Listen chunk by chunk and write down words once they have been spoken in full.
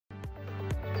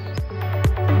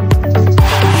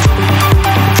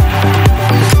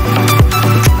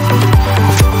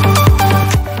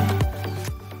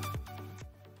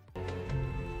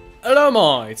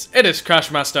mods, it is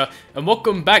Crashmaster, and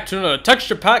welcome back to another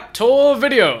texture pack tour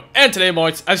video. And today,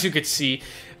 mods, as you can see,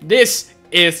 this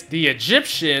is the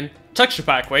Egyptian texture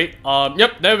pack. Wait,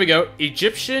 yep, there we go.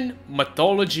 Egyptian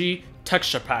Mythology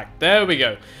texture pack. There we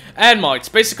go. And mods,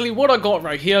 basically what I got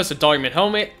right here is a diamond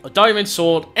helmet, a diamond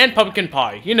sword, and pumpkin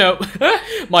pie. You know,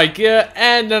 my gear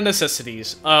and the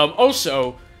necessities.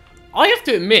 Also, I have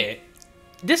to admit,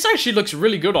 this actually looks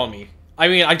really good on me. I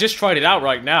mean, I just tried it out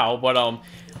right now, but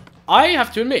I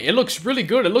have to admit, it looks really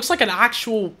good. It looks like an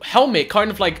actual helmet, kind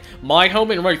of like my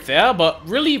helmet right there, but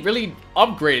really, really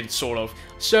upgraded, sort of.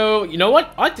 So, you know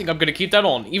what? I think I'm gonna keep that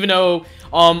on, even though,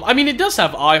 I mean, it does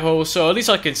have eye holes, so at least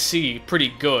I can see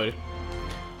pretty good.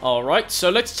 Alright,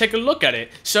 so let's take a look at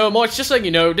it. So, Mark, just letting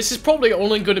you know, this is probably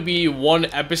only going to be one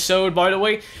episode, by the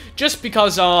way. Just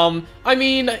because, I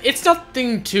mean, it's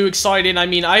nothing too exciting. I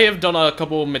mean, I have done a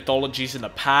couple of mythologies in the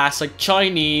past, like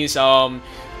Chinese,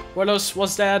 what else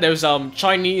was there? There was,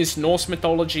 Chinese, Norse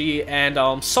mythology,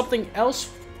 and, something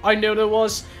else I know there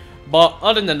was. But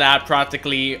other than that,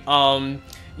 practically,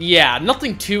 yeah,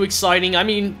 nothing too exciting. I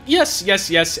mean, yes,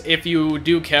 if you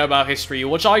do care about history,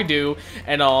 which I do.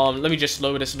 And, let me just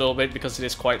lower this a little bit because it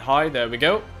is quite high. There we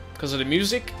go. Because of the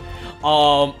music.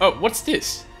 Oh, what's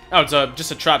this? Oh, it's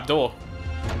just a trap door.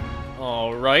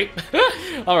 Alright.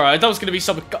 Alright, I thought it was going to be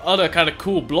some other kind of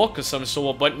cool block of some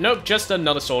sort. But nope, just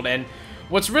another sword. And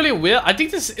what's really weird, I think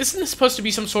this, isn't this supposed to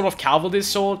be some sort of cavalry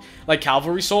sword? Like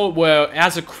cavalry sword, where it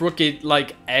has a crooked,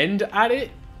 like, end at it?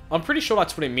 I'm pretty sure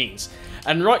that's what it means.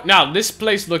 And right now, this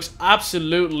place looks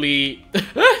absolutely,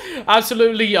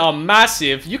 absolutely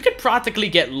massive. You could practically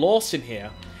get lost in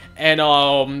here. And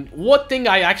one thing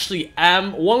I actually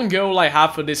one goal I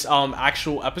have for this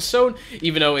actual episode,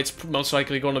 even though it's most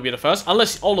likely going to be the first,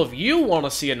 unless all of you want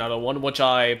to see another one, which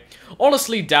I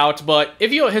honestly doubt. But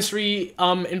if you're a history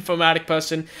informatic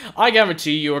person, I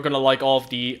guarantee you are going to like all of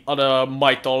the other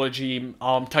mythology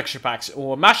texture packs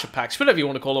or mashup packs, whatever you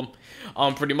want to call them.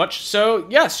 Pretty much. So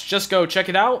yes, just go check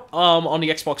it out on the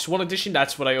Xbox One edition.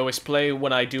 That's what I always play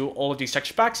when I do all of these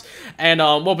texture packs. And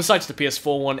well, besides the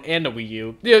PS4 one and the Wii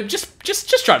U, yeah,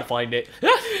 just try to find it.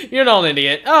 You're not an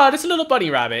idiot. Oh, there's a little bunny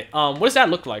rabbit. What does that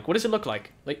look like? What does it look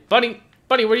like? Like bunny,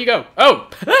 where do you go? Oh,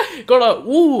 got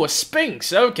a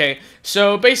sphinx. Okay,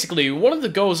 so basically one of the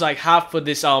goals I have for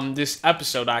this this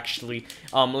episode actually,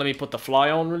 let me put the fly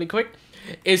on really quick,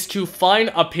 is to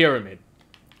find a pyramid.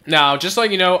 Now, just so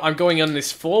you know, I'm going on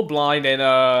this full blind, and,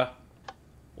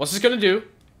 what's this gonna do?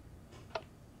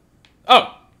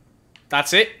 Oh,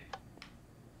 that's it.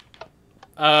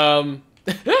 I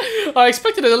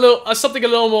expected something a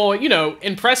little more, you know,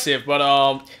 impressive,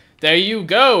 but, there you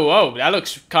go. Oh, that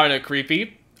looks kind of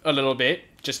creepy, a little bit.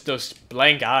 Just those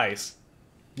blank eyes.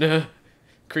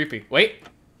 Creepy. Wait.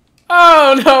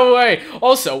 Oh, no way.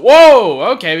 Also,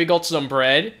 whoa, okay, we got some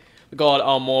bread. We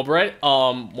got more bread,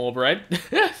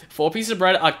 4 pieces of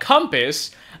bread, a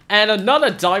compass, and another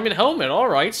diamond helmet. All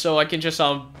right, so I can just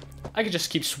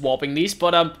keep swapping these.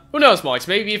 But who knows, Marks?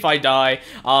 Maybe if I die,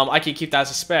 I can keep that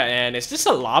as a spare. And is this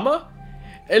a llama?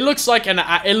 It looks like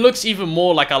it looks even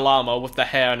more like a llama with the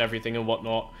hair and everything and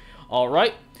whatnot. All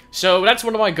right. So that's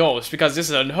one of my goals, because this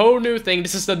is a whole new thing.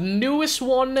 This is the newest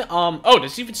one. Oh,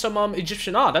 there's even some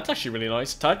Egyptian art. That's actually really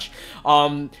nice touch.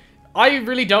 I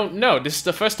really don't know. This is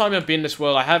the first time I've been in this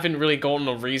world. I haven't really gotten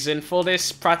a reason for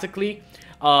this, practically.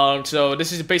 So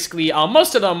this is basically,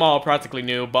 most of them are practically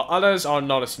new, but others are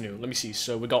not as new. Let me see.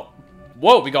 So we got,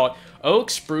 whoa, we got oak,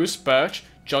 spruce, birch,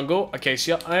 jungle,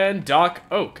 acacia, and dark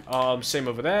oak. Same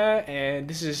over there, and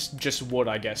this is just wood,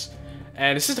 I guess.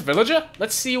 And is this a villager?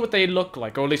 Let's see what they look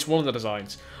like, or at least one of the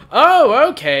designs. Oh,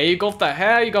 okay, you got the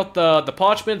hair, you got the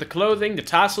parchment, the clothing, the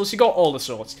tassels, you got all the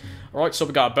sorts. Alright, so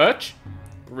we got birch.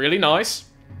 Really nice.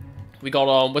 We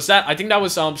got, what's that? I think that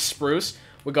was, spruce.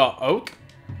 We got oak.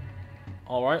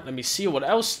 Alright, let me see what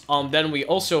else. Then we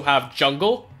also have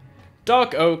jungle,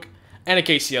 dark oak, and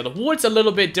acacia. The wood's a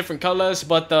little bit different colors,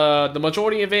 but the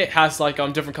majority of it has, like,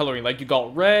 different coloring. Like, you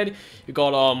got red, you got,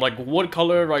 like, wood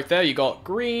color right there. You got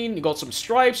green, you got some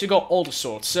stripes, you got all the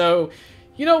sorts. So,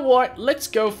 you know what? Let's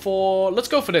go for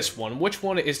this one. Which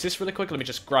one is this really quick? Let me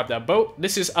just grab that boat.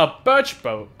 This is a birch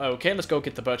boat. Okay, let's go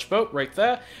get the birch boat right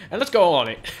there. And let's go on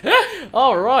it.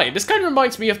 Alright, this kind of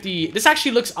reminds me of this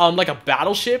actually looks like a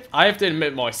battleship. I have to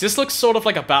admit, Moise, this looks sort of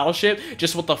like a battleship,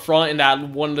 just with the front and that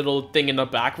one little thing in the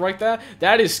back right there.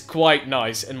 That is quite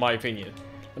nice, in my opinion.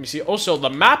 Let me see. Also, the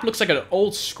map looks like an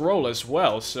old scroll as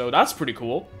well, so that's pretty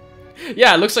cool.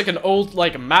 Yeah, it looks like an old,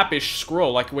 like, map-ish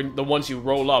scroll, like when the ones you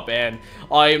roll up, and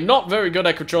I'm not very good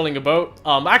at controlling a boat.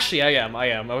 Actually, I am.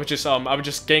 I was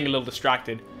just getting a little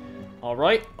distracted.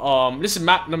 Alright, this is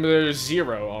map number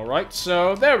 0, alright?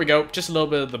 So, there we go. Just a little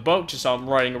bit of the boat, just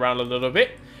riding around a little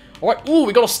bit. Alright, ooh,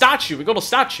 we got a statue,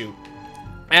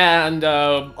 And,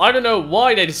 I don't know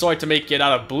why they decided to make it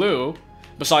out of blue,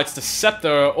 besides the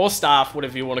scepter or staff,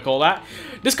 whatever you want to call that.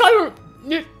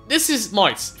 This is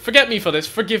Mites. Forgive me for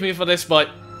this, but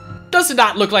doesn't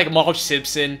that look like Marge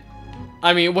Simpson?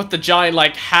 I mean, with the giant,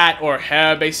 like, hat or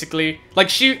hair, basically.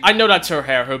 Like, I know that's her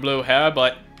hair, her blue hair,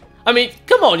 but... I mean,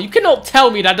 come on, you cannot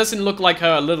tell me that doesn't look like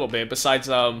her a little bit, besides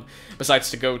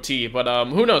the goatee. But,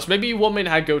 who knows, maybe women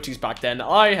had goatees back then,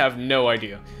 I have no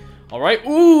idea. Alright,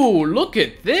 ooh, look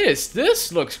at this,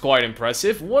 this looks quite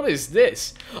impressive. What is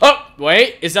this? Oh,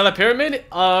 wait, is that a pyramid?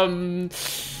 I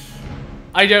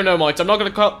don't know, Mike. I'm not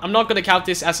gonna count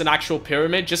this as an actual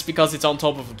pyramid just because it's on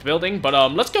top of a building. But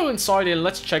let's go inside and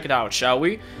let's check it out, shall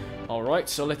we? All right.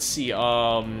 So let's see.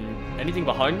 Anything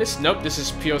behind this? Nope. This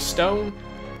is pure stone.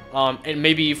 And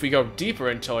maybe if we go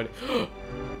deeper into it.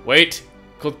 Wait.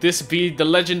 Could this be the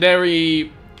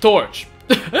legendary torch?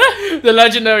 The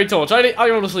legendary torch. I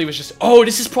honestly was just... Oh,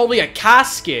 this is probably a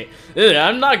casket. Ugh,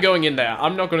 I'm not going in there.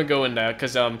 I'm not going to go in there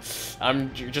because I'm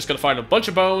just going to find a bunch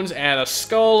of bones and a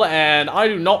skull, and I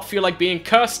do not feel like being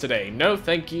cursed today. No,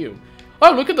 thank you.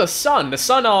 Oh, look at the sun. The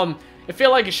sun, I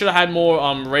feel like it should have had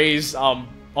more rays on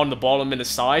the bottom and the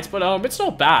sides, but it's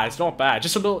not bad. It's not bad.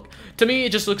 Just a little... To me,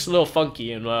 it just looks a little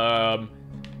funky. And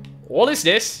what is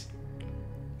this?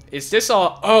 Is this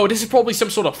oh, this is probably some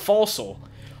sort of fossil.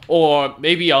 Or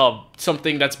maybe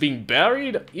something that's being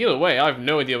buried. Either way, I have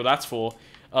no idea what that's for.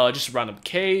 Just a random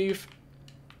cave.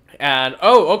 And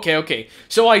oh, okay.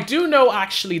 So I do know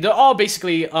actually there are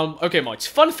basically okay, Mike.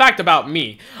 Fun fact about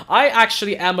me. I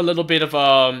actually am a little bit of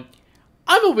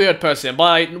I'm a weird person.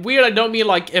 By weird, I don't mean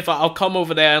like if I'll come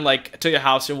over there and like to your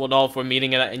house and whatnot for a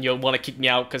meeting and you'll want to kick me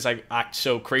out because I act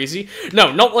so crazy.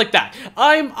 No, not like that.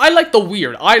 I like the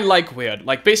weird. I like weird.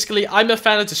 Like basically, I'm a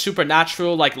fan of the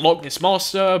supernatural, like Loch Ness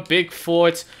Monster,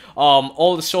 Bigfoot,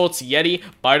 all the sorts, Yeti.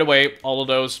 By the way, all of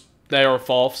those, they are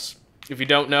false. If you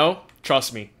don't know,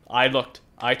 trust me. I looked.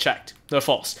 I checked. They're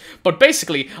false. But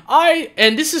basically,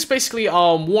 and this is basically,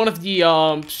 one of the,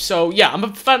 so yeah, I'm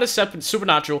a fan of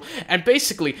supernatural, and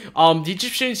basically, the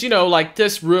Egyptians, you know, like,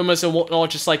 there's rumors and whatnot,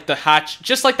 just like the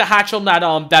hatch on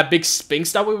that, that big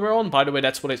sphinx that we were on. By the way,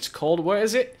 that's what it's called. Where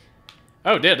is it?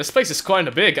 Oh dear, this place is kind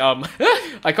of big.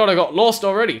 I kind of got lost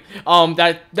already.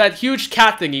 That huge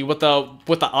cat thingy with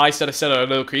the eyes that I said are a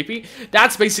little creepy,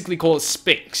 that's basically called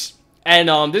Sphinx.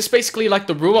 And, this basically, like,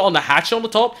 the rumor on the hatch on the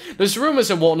top, there's rumors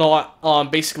and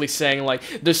whatnot, basically saying, like,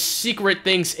 there's secret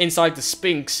things inside the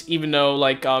Sphinx, even though,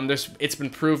 like, it's been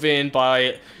proven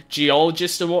by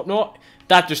geologists and whatnot,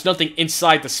 that there's nothing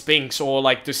inside the Sphinx, or,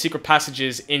 like, there's secret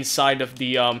passages inside of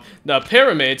the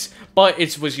pyramids, but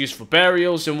it was used for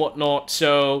burials and whatnot,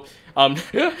 so...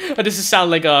 this is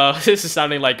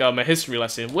sounding like a history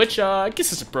lesson, which I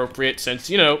guess is appropriate since,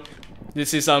 you know,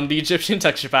 this is the Egyptian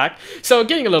texture pack. So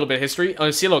getting a little bit of history.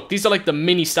 See, look, these are like the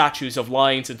mini statues of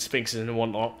lions and sphinxes and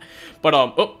whatnot. But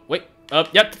oh wait,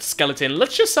 yep, skeleton.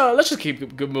 Let's just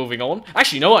keep moving on.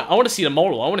 Actually, you know what? I want to see the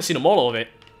model. I want to see the model of it.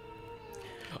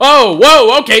 Oh,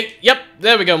 whoa, okay, yep,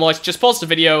 there we go, Moise. Just pause the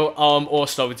video, or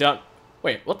slow it down.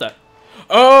 Wait, what the?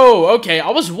 Oh, okay. I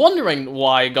was wondering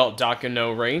why it got dark and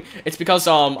no rain. It's because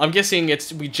I'm guessing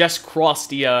we just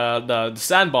crossed the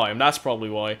sand biome. That's probably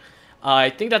why.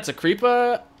 I think that's a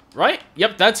creeper, right?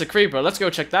 Yep, that's a creeper. Let's go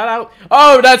check that out.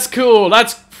 Oh, that's cool.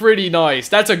 That's pretty nice.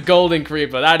 That's a golden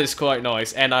creeper. That is quite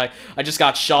nice. And I just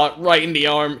got shot right in the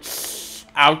arm.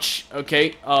 Ouch. Okay.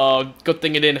 Good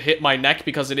thing it didn't hit my neck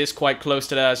because it is quite close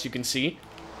to that, as you can see.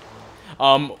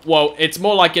 Well, it's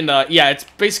more like in the, yeah, it's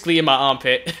basically in my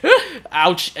armpit.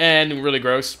 Ouch, and really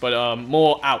gross, but,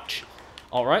 more ouch.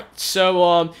 Alright,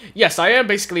 so, yes, I am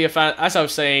basically a fan, as I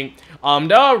was saying,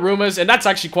 there are rumors, and that's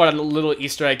actually quite a little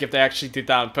Easter egg if they actually did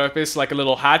that on purpose, like a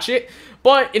little hatchet,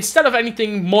 but instead of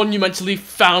anything monumentally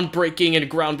found-breaking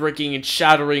and groundbreaking and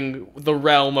shattering the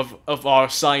realm of our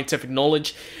scientific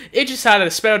knowledge, it just had a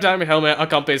spare diamond helmet, a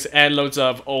compass, and loads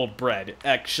of old bread.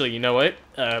 Actually, you know what?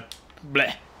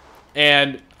 Bleh.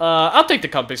 And, I'll take the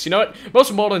compass, you know what?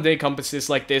 Most modern-day compasses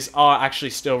like this are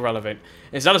actually still relevant.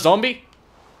 Is that a zombie?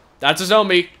 That's a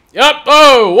zombie. Yep.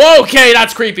 Oh, okay,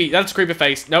 that's creepy. That's a creepy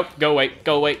face. Nope, go away,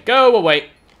 go away, go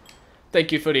away.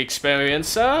 Thank you for the experience,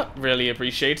 sir. Really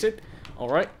appreciate it.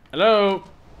 Alright. Hello?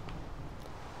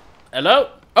 Hello?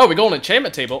 Oh, we got an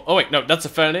enchantment table. Oh, wait, no, that's a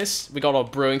furnace. We got our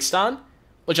brewing stand,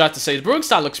 which I have to say, the brewing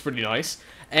stand looks pretty nice.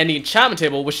 And the enchantment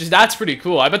table, that's pretty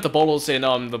cool. I bet the bottles in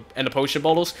the potion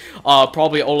bottles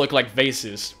probably all look like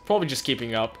vases. Probably just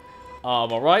keeping up.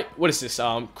 Alright. What is this?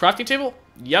 Crafting table?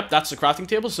 Yep, that's the crafting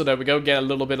table. So there we go. Get a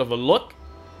little bit of a look.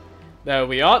 There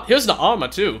we are. Here's the armor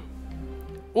too.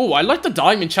 Oh, I like the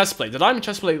diamond chestplate. The diamond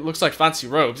chestplate looks like fancy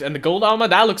robes. And the gold armor,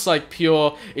 that looks like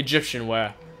pure Egyptian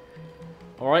wear.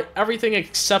 Alright, everything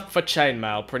except for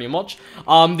chainmail, pretty much.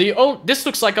 This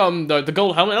looks like, the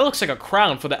gold helmet. That looks like a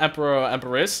crown for the Emperor or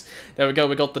Empress. There we go,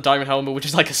 we got the diamond helmet, which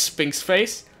is like a sphinx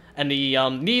face. And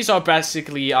these are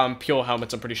basically, pure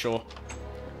helmets, I'm pretty sure.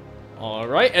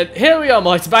 Alright, and here we are,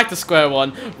 mates, back to square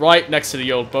one, right next to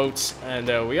the old boats. And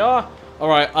there we are.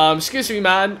 Alright, excuse me,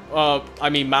 man.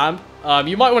 Ma'am.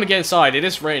 You might want to get inside. It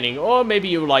is raining. Or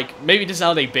maybe maybe this is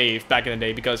how they bathed back in the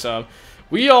day. Because,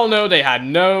 we all know they had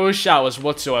no showers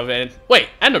whatsoever. And, wait,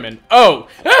 Enderman. Oh!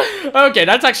 Okay,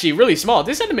 that's actually really smart.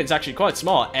 This Enderman's actually quite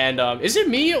smart. And, is it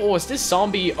me or is this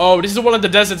zombie? Oh, this is one of the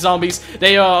desert zombies.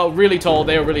 They are really tall.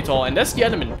 They are really tall. And that's the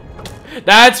Enderman.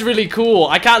 That's really cool.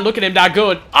 I can't look at him that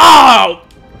good. Oh!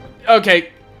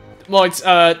 Okay. Well,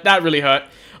 that really hurt.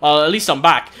 At least I'm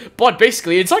back. But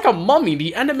basically, it's like a mummy.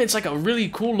 The Enderman's like a really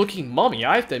cool looking mummy.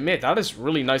 I have to admit, that is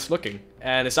really nice looking.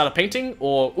 And is that a painting?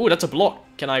 Or, ooh, that's a block.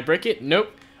 Can I break it? Nope,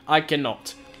 I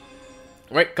cannot.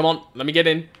 Right, come on, let me get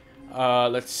in.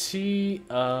 Let's see.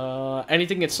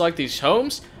 Anything inside these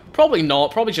homes? Probably not.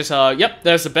 Probably just, yep,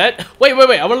 there's a bed. Wait.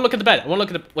 I want to look at the bed. I want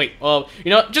to look at the, wait, you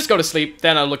know what? Just go to sleep.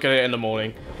 Then I'll look at it in the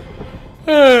morning.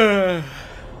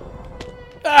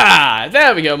 Ah,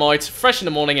 there we go, mates. Fresh in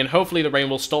the morning, and hopefully the rain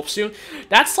will stop soon.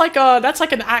 That's like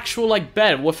an actual like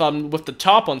bed with the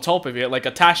top on top of it, like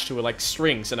attached to it, like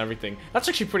strings and everything. That's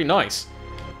actually pretty nice.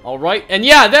 All right, and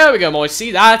yeah, there we go, mates. See,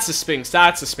 that's the Sphinx.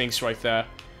 That's the Sphinx right there.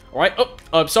 All right.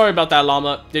 Oh, sorry about that,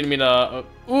 llama. Didn't mean to.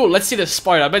 Ooh, let's see the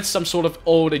spider. I bet it's some sort of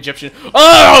old Egyptian.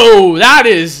 Oh, that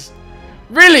is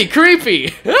really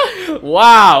creepy.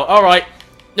 Wow. All right.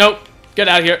 Nope. Get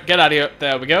out of here. Get out of here.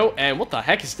 There we go. And what the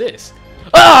heck is this?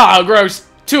 Ah, gross.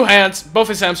 2 hands. Both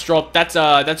his hands dropped.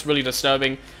 That's really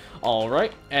disturbing. All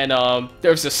right. And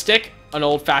there's a stick, an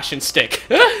old-fashioned stick.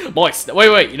 Moist.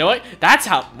 Wait. You know what? That's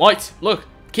how. Moist. Look,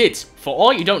 kids. For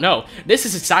all you don't know, this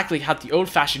is exactly how the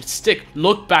old-fashioned stick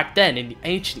looked back then in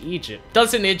ancient Egypt.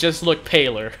 Doesn't it just look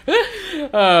paler?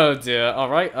 Oh dear. All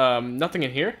right. Nothing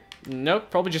in here. Nope.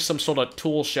 Probably just some sort of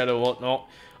tool shed or whatnot.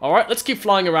 All right. Let's keep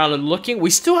flying around and looking. We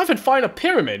still haven't found a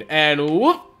pyramid. And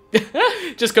whoop.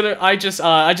 I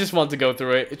just want to go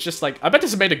through it. It's just like, I bet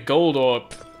this is made of gold or...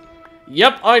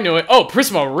 Yep, I knew it. Oh,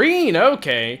 prismarine,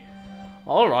 okay.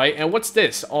 Alright, and what's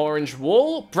this? Orange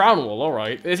wool? Brown wool,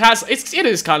 alright. It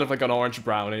is kind of like an orange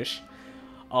brownish.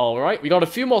 Alright, we got a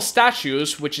few more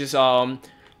statues, which is,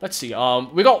 let's see,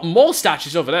 we got more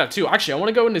statues over there too. Actually, I want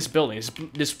to go in this building,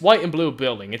 this white and blue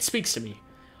building. It speaks to me.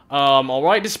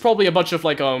 Alright, this is probably a bunch of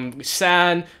like,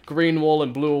 sand, green wool,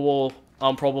 and blue wool.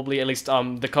 Probably, at least,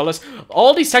 the colors.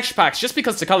 All these texture packs, just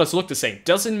because the colors look the same,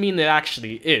 doesn't mean it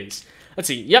actually is. Let's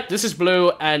see. Yep, this is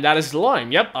blue, and that is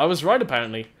lime. Yep, I was right,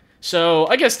 apparently. So,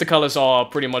 I guess the colors are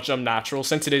pretty much natural,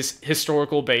 since it is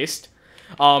historical based.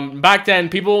 Back then,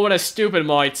 people were stupid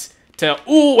mites to...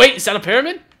 Ooh, wait, is that a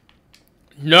pyramid?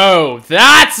 No,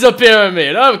 that's a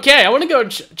pyramid! Okay, I want to go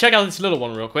check out this little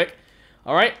one real quick.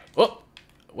 Alright. Oh,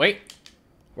 wait.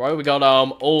 Right, we got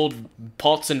old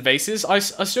pots and vases, I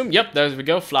assume. Yep, there we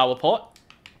go, flower pot.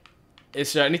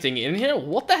 Is there anything in here?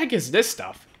 What the heck is this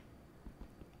stuff?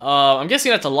 I'm guessing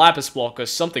that's a lapis block or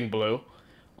something blue.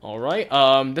 Alright,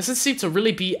 doesn't seem to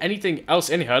really be anything else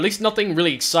in here, at least nothing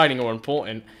really exciting or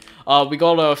important. We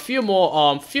got a few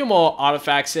more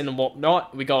artifacts and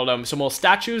whatnot. We got some more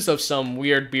statues of some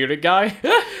weird bearded guy.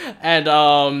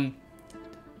 And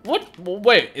what?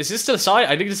 Wait, is this to the side?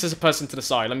 I think this is a person to the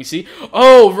side. Let me see.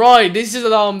 Oh, right. This is,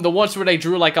 the ones where they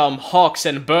drew, like, hawks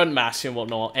and bird masks and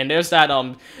whatnot. And there's that,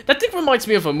 that thing reminds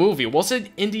me of a movie. Was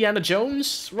it Indiana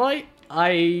Jones, right?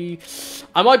 I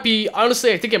might be,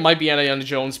 honestly, I think it might be Indiana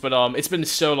Jones, but, it's been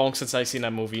so long since I've seen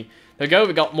that movie. There we go.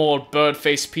 We got more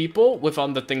bird-faced people with,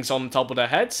 the things on top of their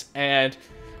heads. And,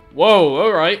 whoa,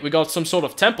 alright. We got some sort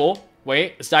of temple.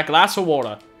 Wait, is that glass or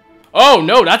water? Oh,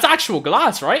 no, that's actual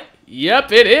glass, right?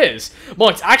 Yep, it is. Well,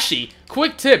 it's actually,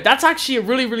 quick tip, that's actually a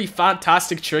really, really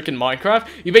fantastic trick in Minecraft.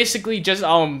 You basically just,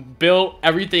 build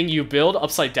everything you build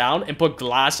upside down and put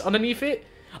glass underneath it.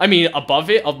 I mean, above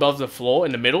it, above the floor,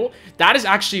 in the middle. That is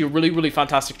actually a really, really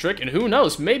fantastic trick, and who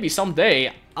knows, maybe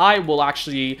someday I will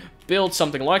actually build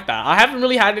something like that. I haven't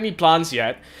really had any plans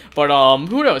yet, but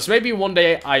who knows, maybe one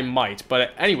day I might.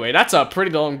 But anyway, that's a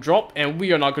pretty long drop, and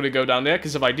we are not going to go down there,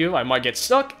 because if I do, I might get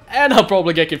stuck, and I'll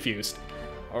probably get confused.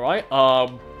 Alright,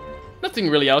 nothing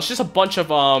really else, just a bunch of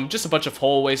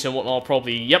hallways and whatnot,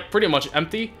 probably, yep, pretty much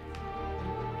empty.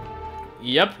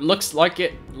 Yep, looks like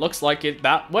it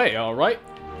that way, alright.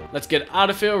 Let's get out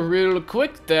of here real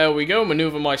quick. There we go.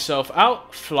 Maneuver myself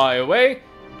out. Fly away.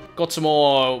 Got some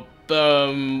more,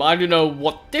 I don't know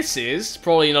what this is.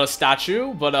 Probably not a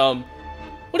statue, but,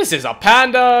 what is this? A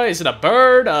panda? Is it a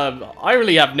bird? I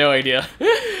really have no idea.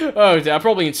 Oh, I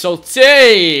probably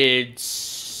insulted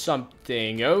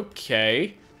something.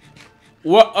 Okay.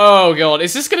 What? Oh, God.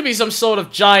 Is this gonna be some sort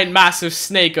of giant, massive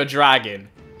snake or dragon?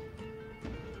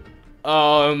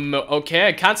 Okay,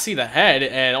 I can't see the head,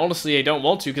 and honestly, I don't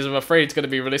want to because I'm afraid it's gonna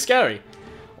be really scary.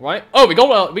 Right? Oh, we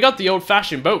got the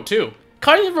old-fashioned boat too.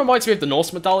 Kind of reminds me of the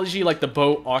Norse mythology, like the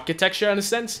boat architecture in a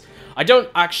sense. I don't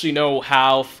actually know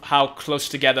how close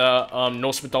together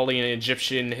Norse mythology and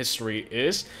Egyptian history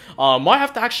is. Might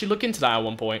have to actually look into that at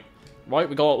one point. Right,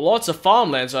 we got lots of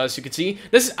farmlands, as you can see.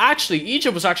 This is actually,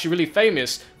 Egypt was actually really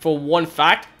famous for one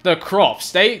fact, the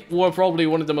crops. They were probably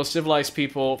one of the most civilized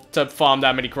people to farm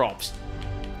that many crops.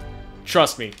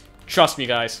 Trust me,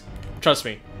 guys. Trust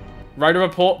me. Write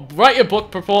a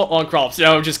book report on crops.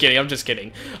 No, I'm just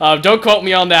kidding. Don't quote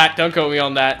me on that.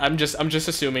 I'm just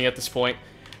assuming at this point.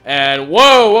 And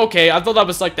whoa, okay, I thought that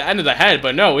was like the end of the head,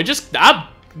 but no,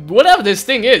 whatever this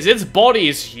thing is, its body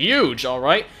is huge,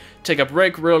 alright? Take a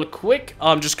break real quick.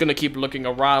 I'm just gonna keep looking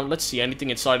around. Let's see,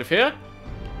 anything inside of here?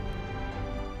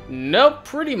 Nope,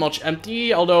 pretty much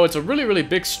empty, although it's a really, really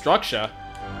big structure.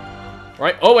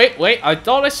 Right, oh wait, I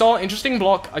thought I saw an interesting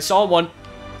block. I saw one.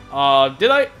 Did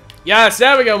I? Yes,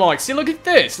 there we go, Mike. See, look at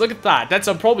this. Look at that. That's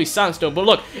probably sandstone, but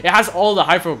look, it has all the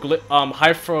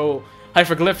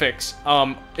hieroglyphics.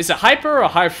 Is it hyper or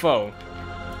hypho?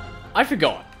 I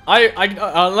forgot.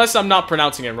 Unless I'm not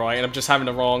pronouncing it right and I'm just having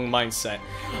the wrong mindset.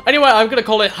 Anyway, I'm gonna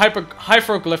call it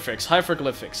hieroglyphics.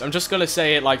 I'm just gonna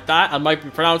say it like that. I might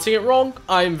be pronouncing it wrong.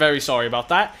 I'm very sorry about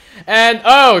that. And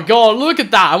oh god, look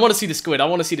at that! I want to see the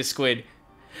squid.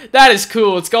 That is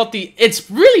cool. It's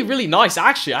really, really nice,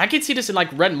 actually. I can see this in,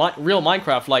 like, real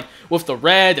Minecraft, like, with the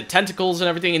the tentacles and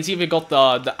everything. It's even got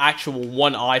the actual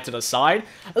one eye to the side.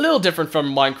 A little different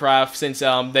from Minecraft, since,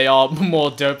 they are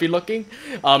more derpy looking.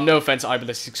 No offense,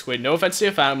 Ibalistic Squid. No offense to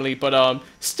your family, but,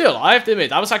 still, I have to admit,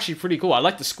 that was actually pretty cool. I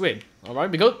like the squid. Alright,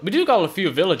 we do got a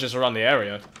few villages around the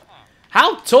area.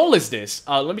 How tall is this?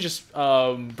 Let me just,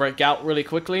 break out really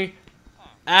quickly.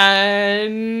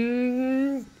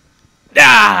 And...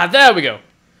 ah, there we go.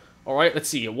 Alright, let's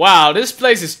see. Wow, this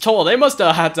place is tall. They must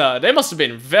have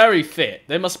been very fit.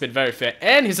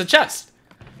 And here's a chest.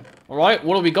 Alright,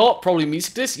 what do we got? Probably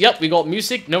music disc. Yep, we got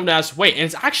music known as, wait, and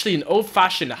it's actually an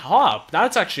old-fashioned harp.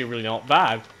 That's actually really not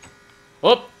bad.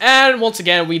 Oh, and once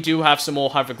again, we do have some more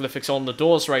hieroglyphics on the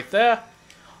doors right there.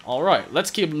 Alright,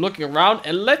 let's keep looking around,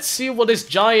 and let's see what this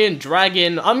giant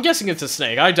dragon, I'm guessing it's a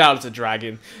snake, I doubt it's a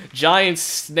dragon. Giant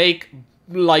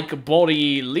snake-like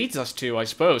body leads us to, I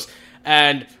suppose.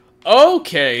 And,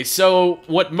 okay, so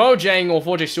what Mojang or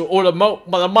 4J or the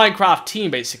Minecraft team,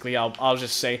 basically, I'll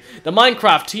just say, the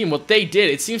Minecraft team, what they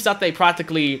did, it seems that they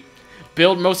practically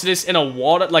built most of this in a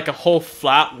water, like a whole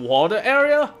flat water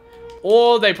area.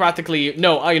 Or they practically...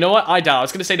 no, you know what? I doubt. I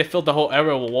was going to say they filled the whole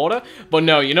area with water. But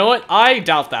no, you know what? I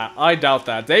doubt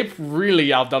that. They've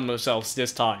really outdone themselves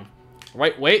this time.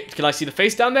 Right, wait. Can I see the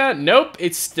face down there? Nope.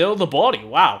 It's still the body.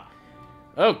 Wow.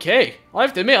 Okay. I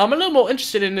have to admit, I'm a little more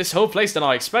interested in this whole place than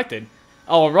I expected.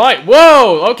 Alright.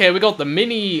 Whoa! Okay, we got the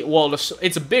mini... well,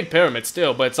 it's a big pyramid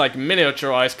still, but it's like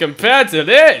miniaturized compared to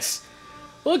this.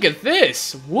 Look at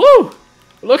this. Woo!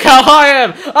 Look how high I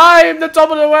am. I am the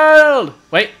top of the world.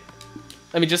 Wait.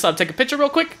 Let me just take a picture real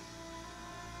quick.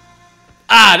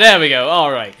 Ah, there we go.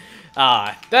 All right.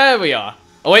 There we are.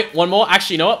 Oh wait, one more.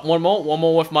 Actually, you know what? One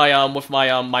more with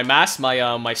my mask,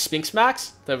 my Sphinx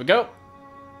mask. There we go.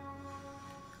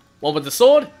 One with the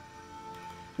sword.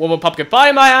 One with pumpkin pie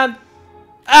in my hand.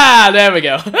 Ah, there we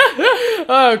go.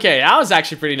 Okay, that was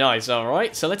actually pretty nice. All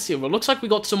right. So let's see. Well, looks like we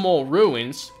got some more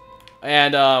ruins,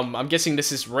 and I'm guessing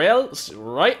this is rails,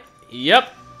 right?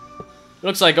 Yep.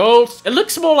 Looks like old. It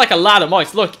looks more like a ladder,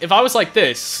 mice. Look, if I was like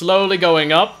this, slowly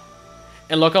going up,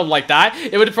 and look up like that,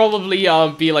 it would probably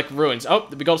be like ruins. Oh,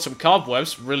 we got some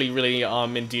cobwebs, really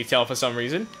in detail for some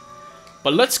reason.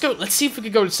 But let's go. Let's see if we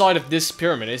can go inside of this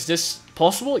pyramid. Is this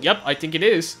possible? Yep, I think it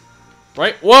is.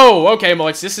 Right? Whoa. Okay,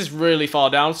 mice. This is really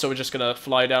far down, so we're just gonna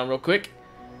fly down real quick.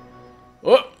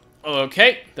 Oh.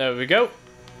 Okay. There we go.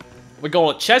 We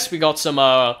got a chest, we got some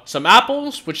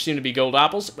apples, which seem to be gold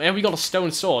apples, and we got a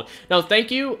stone sword. No, thank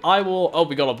you, I will... oh,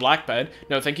 we got a black bed.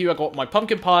 No, thank you, I got my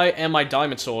pumpkin pie and my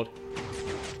diamond sword.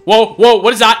 Whoa,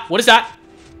 what is that? What is that?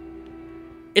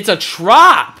 It's a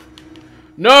trap!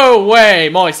 No way,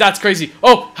 Moise, that's crazy.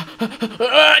 Oh,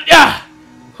 yeah!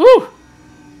 Whew!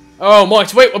 Oh,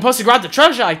 Moise, wait, we're supposed to grab the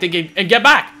treasure, I think, and get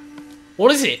back.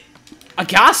 What is it? A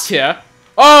ghast here?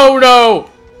 Oh, no!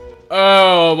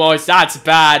 Oh, boys, that's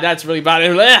bad. That's really bad.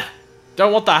 Ugh.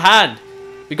 Don't want the hand.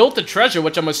 We got the treasure,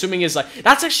 which I'm assuming is like...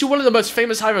 That's actually one of the most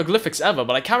famous hieroglyphics ever,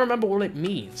 but I can't remember what it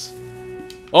means.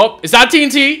 Oh, is that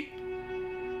TNT?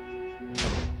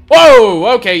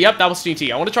 Whoa! Okay, yep, that was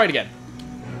TNT. I want to try it again.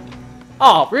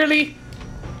 Oh, really?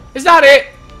 Is that it?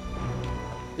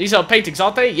 These are paintings,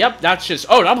 aren't they? Yep, that's just...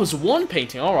 Oh, that was one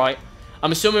painting. Alright.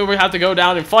 I'm assuming we have to go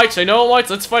down and fight. So, you know what?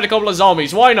 Let's fight a couple of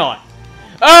zombies. Why not?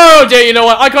 Oh, dear. You know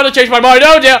what? I gotta change my mind.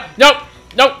 Oh, dear. No.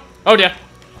 No. Oh, dear.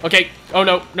 Okay. Oh,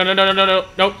 no. No, no, no, no, no, no.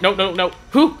 No, no, no, no.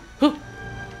 Who?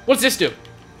 What's this do?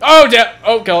 Oh, dear.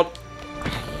 Oh, God.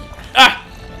 Ah.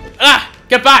 Ah.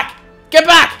 Get back. Get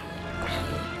back.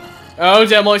 Oh,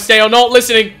 dear, boys. They are not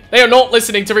listening. They are not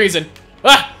listening to reason.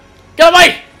 Ah. Get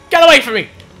away. Get away from me.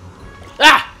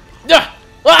 Ah. Ah.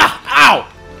 Ow.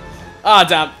 Ah,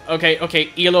 damn. Okay,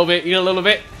 okay. Eat a little bit. Eat a little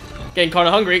bit. Getting kind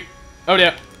of hungry. Oh,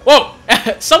 dear. Whoa.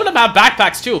 Some of them have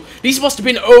backpacks, too. These must have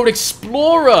been old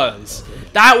explorers.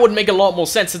 That would make a lot more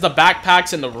sense. It's the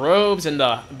backpacks and the robes and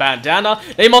the bandana.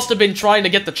 They must have been trying to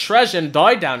get the treasure and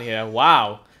died down here.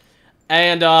 Wow.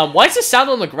 And, why is this sound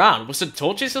on the ground? Was it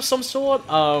torches of some sort?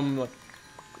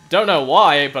 Don't know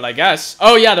why, but I guess.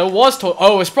 Oh, yeah, there was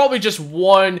oh, it's probably just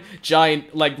one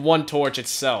giant, like, one torch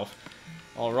itself.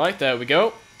 Alright, there we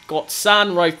go. Got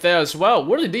sand right there as well.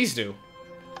 What did these do?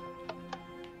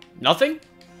 Nothing?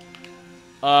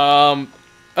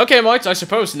 Okay, mates, I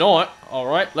suppose not.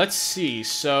 Alright, let's see.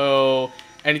 So,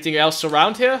 anything else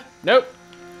around here? Nope.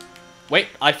 Wait,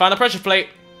 I found a pressure plate.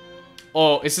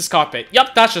 Oh, is this carpet?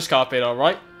 Yep, that's just carpet,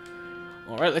 alright.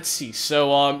 Alright, let's see.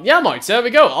 So, yeah, mates, there we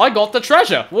go. I got the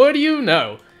treasure. What do you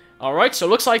know? Alright, so it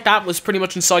looks like that was pretty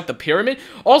much inside the pyramid.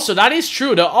 Also, that is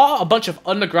true. There are a bunch of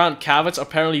underground caverns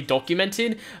apparently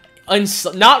documented.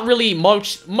 Not really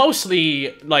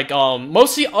mostly like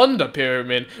mostly under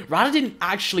pyramid rather than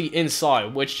actually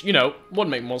inside, which, you know, would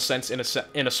make more sense in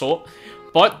a sort.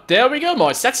 But there we go,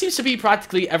 guys. That seems to be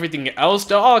practically everything else.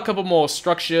 There are a couple more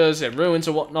structures and ruins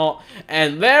and whatnot,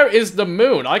 and there is the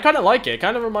moon. I kind of like it. It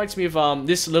kind of reminds me of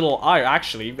this little eye,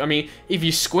 actually. I mean, if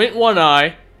you squint one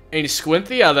eye and you squint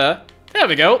the other, there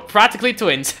we go, practically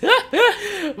twins.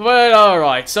 But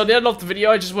alright, so the end of the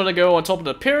video, I just want to go on top of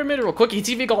the pyramid real quick. It's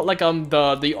even got like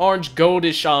the orange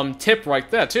goldish tip right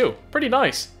there too. Pretty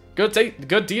nice. Good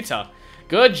detail.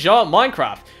 Good job,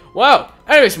 Minecraft. Well,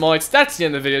 anyways, mates, that's the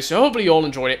end of the video, so hopefully you all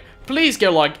enjoyed it. Please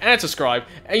give a like and subscribe.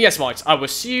 And yes, mates, I will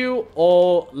see you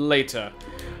all later.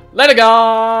 Later,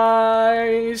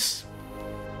 guys!